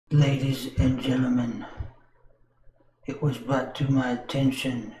Ladies and gentlemen, it was brought to my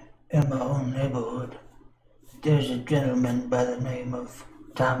attention in my own neighborhood. There's a gentleman by the name of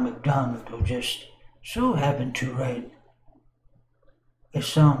Tom MacDonald who just so happened to write a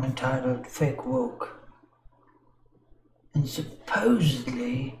song entitled Fake Woke. And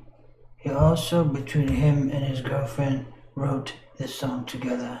supposedly, he also, between him and his girlfriend, wrote this song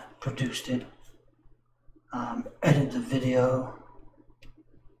together, produced it, edited the video,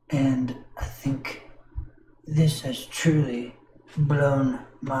 and I think this has truly blown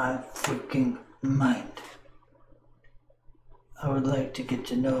my freaking mind. I would like to get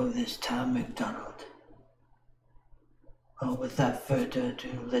to know this Tom MacDonald. Well, without further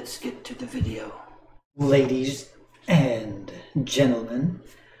ado, let's get to the video. Ladies and gentlemen,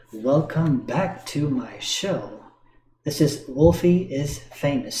 welcome back to my show. This is Wolfie is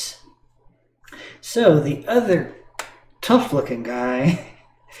Famous. So the other tough looking guy,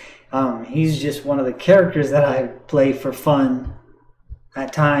 he's just one of the characters that I play for fun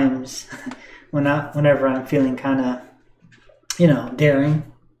at times whenever I'm feeling kind of, daring.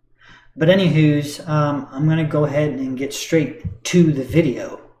 But anywho's, I'm going to go ahead and get straight to the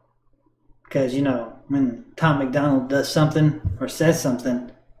video. Because, when Tom MacDonald does something or says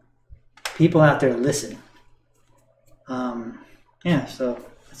something, people out there listen. So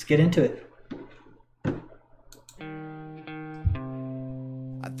let's get into it.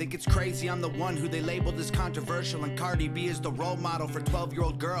 I think it's crazy I'm the one who they labeled as controversial, and Cardi B is the role model for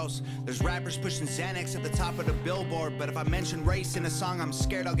 12-year-old girls. There's rappers pushing Xanax at the top of the billboard, but if I mention race in a song, I'm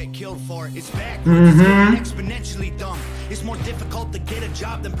scared I'll get killed for it. It's backwards, it's getting exponentially dumb. It's more difficult to get a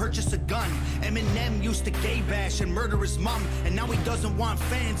job than purchase a gun. Eminem used to gay bash and murder his mom, and now he doesn't want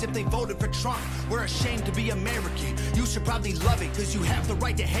fans if they voted for Trump. We're ashamed to be American. You should probably love it, cause you have the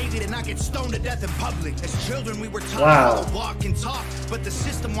right to hate it and not get stoned to death in public. As children we were taught how to walk and talk, but the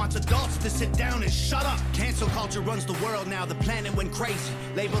system wants adults to sit down and shut up. Cancel culture runs the world now, the planet went crazy.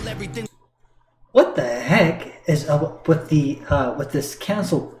 Label everything. What the heck is up with with this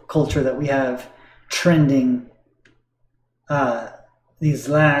cancel culture that we have trending these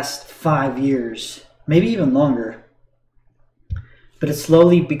last 5 years, maybe even longer? But it's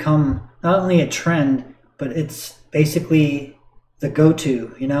slowly become not only a trend, but it's basically the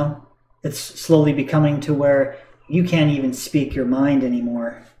go-to, It's slowly becoming to where you can't even speak your mind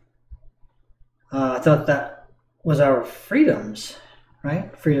anymore. I thought that was our freedoms,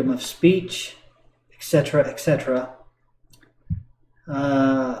 right? Freedom of speech, etc., etc.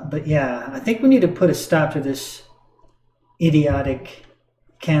 But yeah, I think we need to put a stop to this idiotic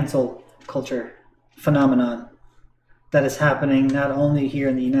cancel culture phenomenon that is happening not only here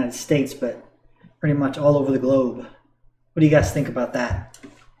in the United States, but pretty much all over the globe. What do you guys think about that?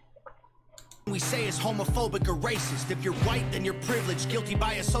 We say is homophobic or racist. If you're white, then you're privileged, guilty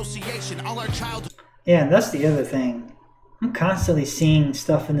by association. All our childhood. Yeah, and that's the other thing. I'm constantly seeing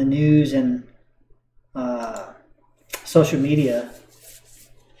stuff in the news and social media.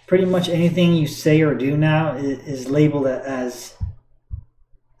 Pretty much anything you say or do now is labeled as,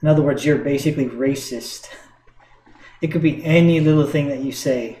 in other words, you're basically racist. It could be any little thing that you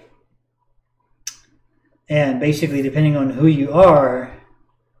say. And basically, depending on who you are,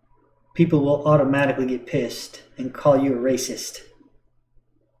 people will automatically get pissed and call you a racist.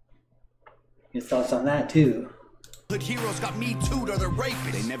 Your thoughts on that too? Heroes got me too, or they're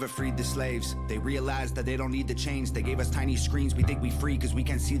rapists. They never freed the slaves. They realized that they don't need to change. They gave us tiny screens. We think we free because we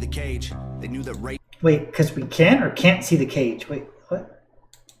can't see the cage. They knew that rape. Wait, because we can or can't see the cage? Wait, what?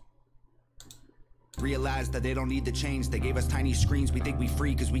 Realized that they don't need to change. They gave us tiny screens. We think we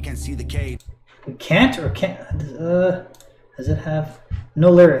free because we can't see the cage. We can't or can't? Does it have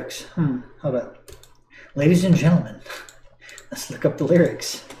no lyrics? Hold up. Ladies and gentlemen, let's look up the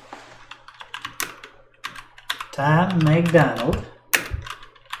lyrics. Tom MacDonald,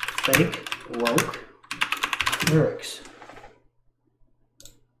 Fake Woke lyrics.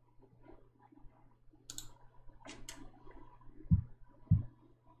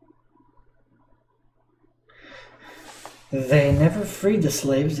 They never freed the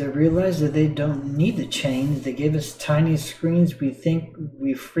slaves. They realized that they don't need the chains. They gave us tiny screens. We think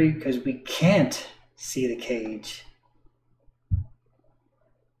we free because we can't see the cage.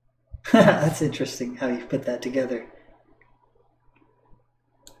 That's interesting how you put that together.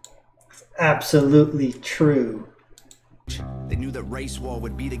 It's absolutely true. They knew that race war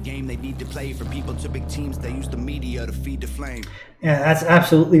would be the game they need to play. For people to big teams, they use the media to feed the flame. Yeah, that's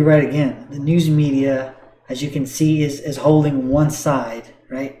absolutely right again. The news media, as you can see, is holding one side,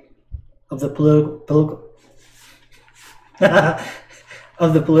 right, of the political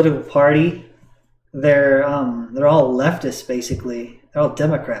of the political party. They're all leftists basically, They're all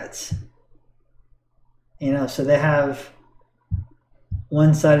Democrats. You know, so they have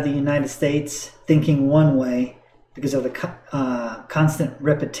one side of the United States thinking one way because of the constant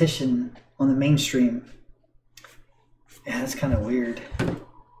repetition on the mainstream. Yeah, that's kind of weird.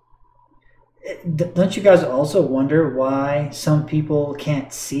 Don't you guys also wonder why some people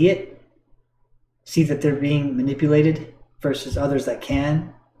can't see it? See that they're being manipulated versus others that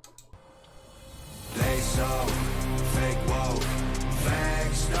can? They so fake woke.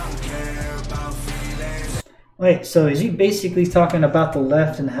 Facts don't care about feelings. Wait, so is he basically talking about the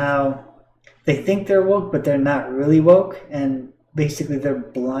left and how they think they're woke, but they're not really woke, and basically they're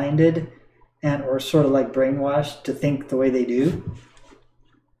blinded and or sort of like brainwashed to think the way they do?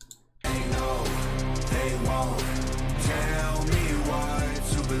 They know they won't tell me what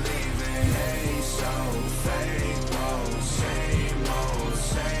to believe in. They so fake woke. Same old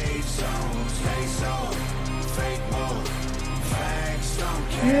safe zones. They so fake woke. Facts don't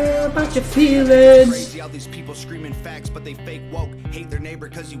care About your feelings. Crazy how these people screaming facts, but they fake woke. Hate their neighbor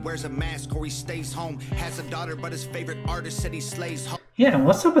cause he wears a mask or he stays home. Has a daughter, but his favorite artist said he slays home. Yeah, and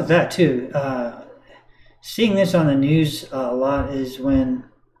what's up with that too? Seeing this on the news a lot is when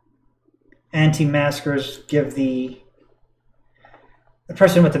anti-maskers give the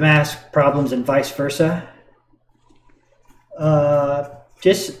person with the mask problems and vice versa.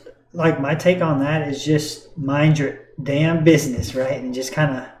 Just like my take on that is just mind your damn business, right? And just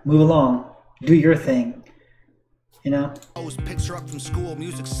kind of move along, do your thing, you know? Picks her up from school,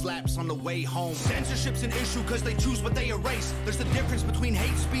 music slaps on the way home. Censorship's an issue because they choose what they erase. There's a difference between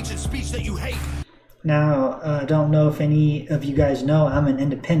hate speech and speech that you hate. Now, I don't know if any of you guys know, I'm an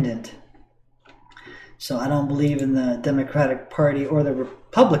independent. So I don't believe in the Democratic Party or the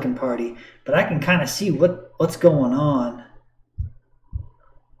Republican Party, but I can kind of see what's going on.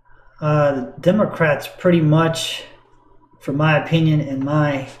 The Democrats pretty much, from my opinion and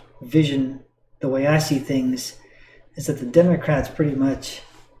my vision, the way I see things, is that the Democrats pretty much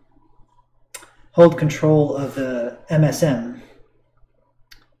hold control of the MSM.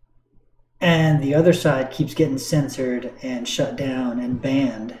 And the other side keeps getting censored and shut down and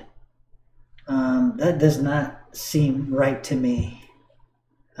banned. That does not seem right to me.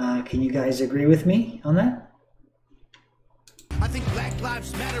 Can you guys agree with me on that? I think Black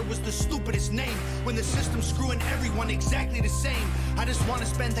Lives Matter was the stupidest name when the system's screwing everyone exactly the same. I just want to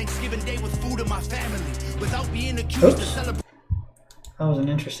spend Thanksgiving Day with food in my family without being accused of celebrating. That was an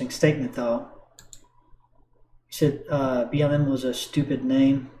interesting statement, though. You said BLM was a stupid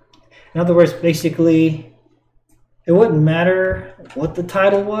name. In other words, basically, it wouldn't matter what the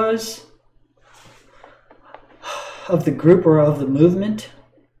title was of the group or of the movement,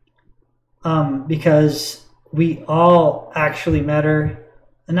 because we all actually matter.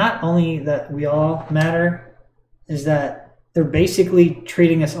 And not only that we all matter, is that they're basically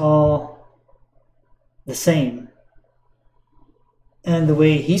treating us all the same. And the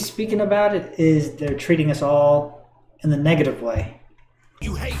way he's speaking about it is they're treating us all in the negative way.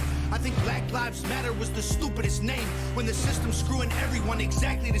 You hate. I think Black Lives Matter was the stupidest name when the system's screwing everyone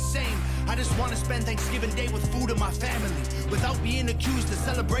exactly the same. I just want to spend Thanksgiving Day with food in my family without being accused of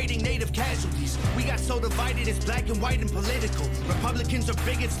celebrating native casualties. We got so divided, it's black and white and political. Republicans are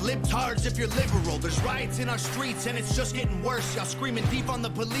bigots, libtards if you're liberal. There's riots in our streets and it's just getting worse. Y'all screaming deep on the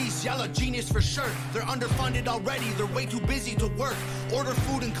police, y'all are genius for sure. They're underfunded already, they're way too busy to work. Order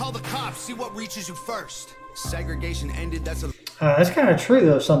food and call the cops, see what reaches you first. Segregation ended, that's kind of true,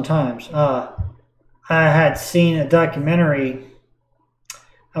 though, sometimes. I had seen a documentary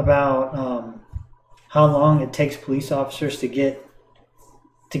about how long it takes police officers to get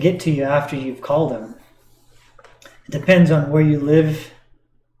to you after you've called them. It depends on where you live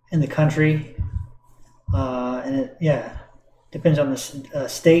in the country, and it depends on the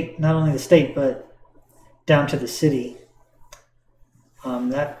state, not only the state, but down to the city.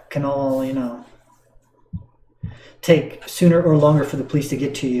 That can all, take sooner or longer for the police to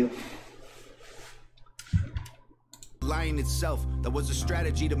get to you. lying itself. That was a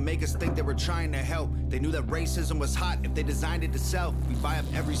strategy to make us think they were trying to help. They knew that racism was hot if they designed it to sell. We buy up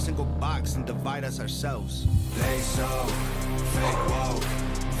every single box and divide us ourselves. They so fake woke.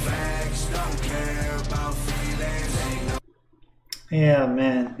 Facts don't care about feelings. Yeah,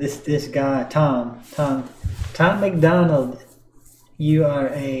 man, this guy Tom MacDonald, you are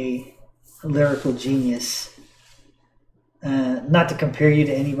a lyrical genius. Not to compare you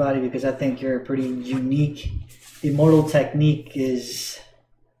to anybody, because I think you're pretty unique. Immortal Technique is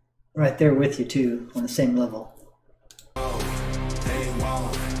right there with you too, on the same level. They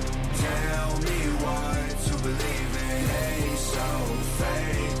won't tell me what to believe in. They so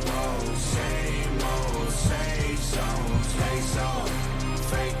fake, same old safe zones. They so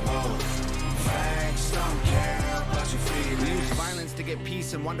We use violence to get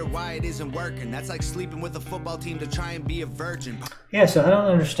peace and wonder why it isn't working. That's like sleeping with a football team to try and be a virgin. Yeah, so I don't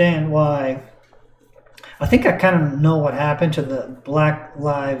understand why. I think I kind of know what happened to the Black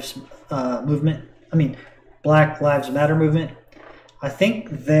Lives movement. I mean, Black Lives Matter movement. I think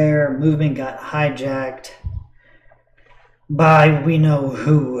their movement got hijacked by we know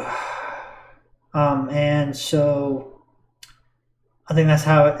who. And so I think that's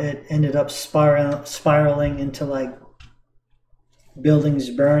how it ended up spiraling into like buildings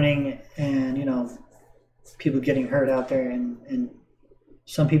burning and, you know, people getting hurt out there, and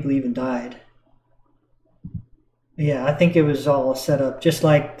some people even died. Yeah, I think it was all set up just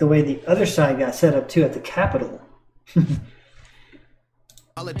like the way the other side got set up too at the Capitol.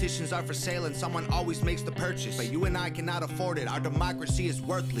 Politicians are for sale and someone always makes the purchase. But you and I cannot afford it. Our democracy is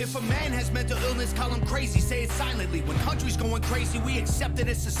worthless. If a man has mental illness, call him crazy. Say it silently. When country's going crazy, we accept it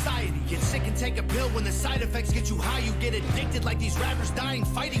as society. Get sick and take a pill. When the side effects get you high, you get addicted like these rappers dying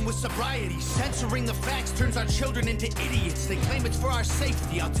fighting with sobriety. Censoring the facts turns our children into idiots. They claim it's for our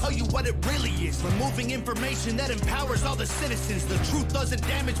safety. I'll tell you what it really is. Removing information that empowers all the citizens. The truth doesn't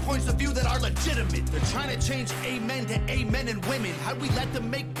damage points of view that are legitimate. They're trying to change amen to amen and women. How'd we let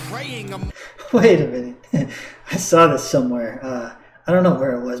them make praying Wait a minute. I saw this somewhere. I don't know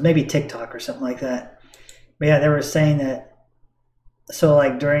where it was. Maybe TikTok or something like that. But yeah, they were saying that, so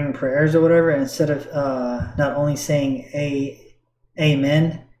like during prayers or whatever, instead of not only saying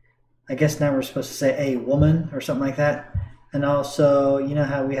amen, I guess now we're supposed to say a woman or something like that. And also, you know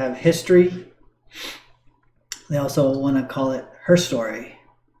how we have history? They also want to call it her story.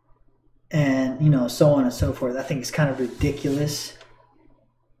 And, you know, so on and so forth. I think it's kind of ridiculous.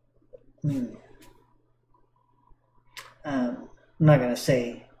 I'm not going to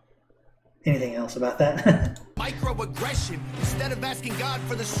say anything else about that. Microaggression. Instead of asking God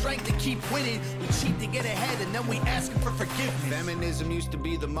for the strength to keep winning, we cheat to get ahead and then we ask him for forgiveness. Feminism used to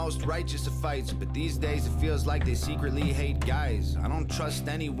be the most righteous of fights, but these days it feels like they secretly hate guys. I don't trust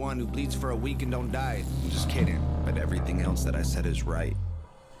anyone who bleeds for a week and don't die. I'm just kidding, but everything else that I said is right.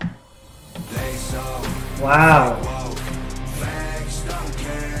 Wow.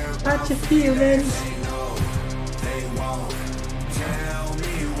 How'd you feel, man?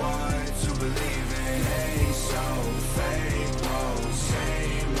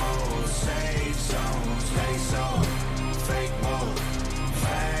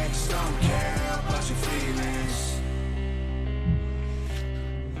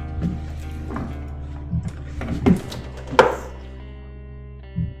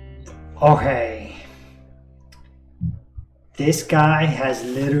 Okay. This guy has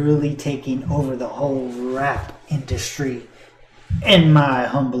literally taken over the whole rap industry, in my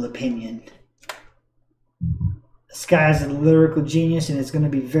humble opinion. This guy's a lyrical genius, and it's going to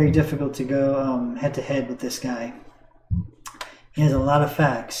be very difficult to go head to head with this guy. He has a lot of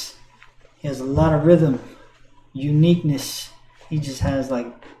facts. He has a lot of rhythm, uniqueness. He just has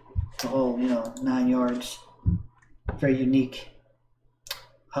like the whole, 9 yards. Very unique.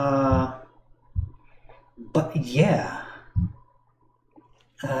 But yeah,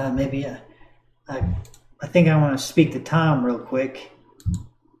 maybe I think I want to speak to Tom real quick.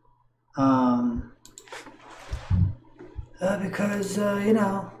 Because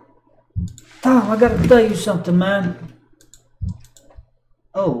Tom, I gotta tell you something, man.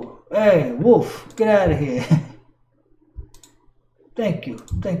 Oh, hey, Wolf, get out of here. Thank you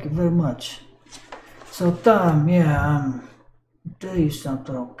very much. So Tom, yeah, tell you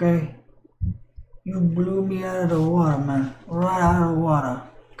something, okay? You blew me out of the water, man. Right out of the water,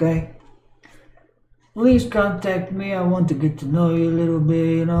 okay? Please contact me. I want to get to know you a little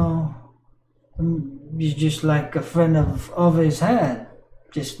bit, You're just like a friend of his had.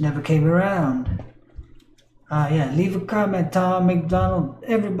 Just never came around. Yeah, leave a comment, Tom MacDonald.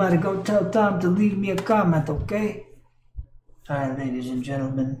 Everybody go tell Tom to leave me a comment, okay? Alright, ladies and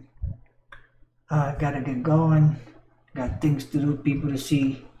gentlemen. I gotta get going. Got things to do, people to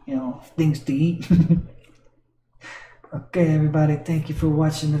see, things to eat. Okay, everybody, thank you for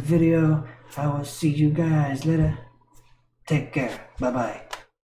watching the video. I will see you guys later. Take care. Bye-bye.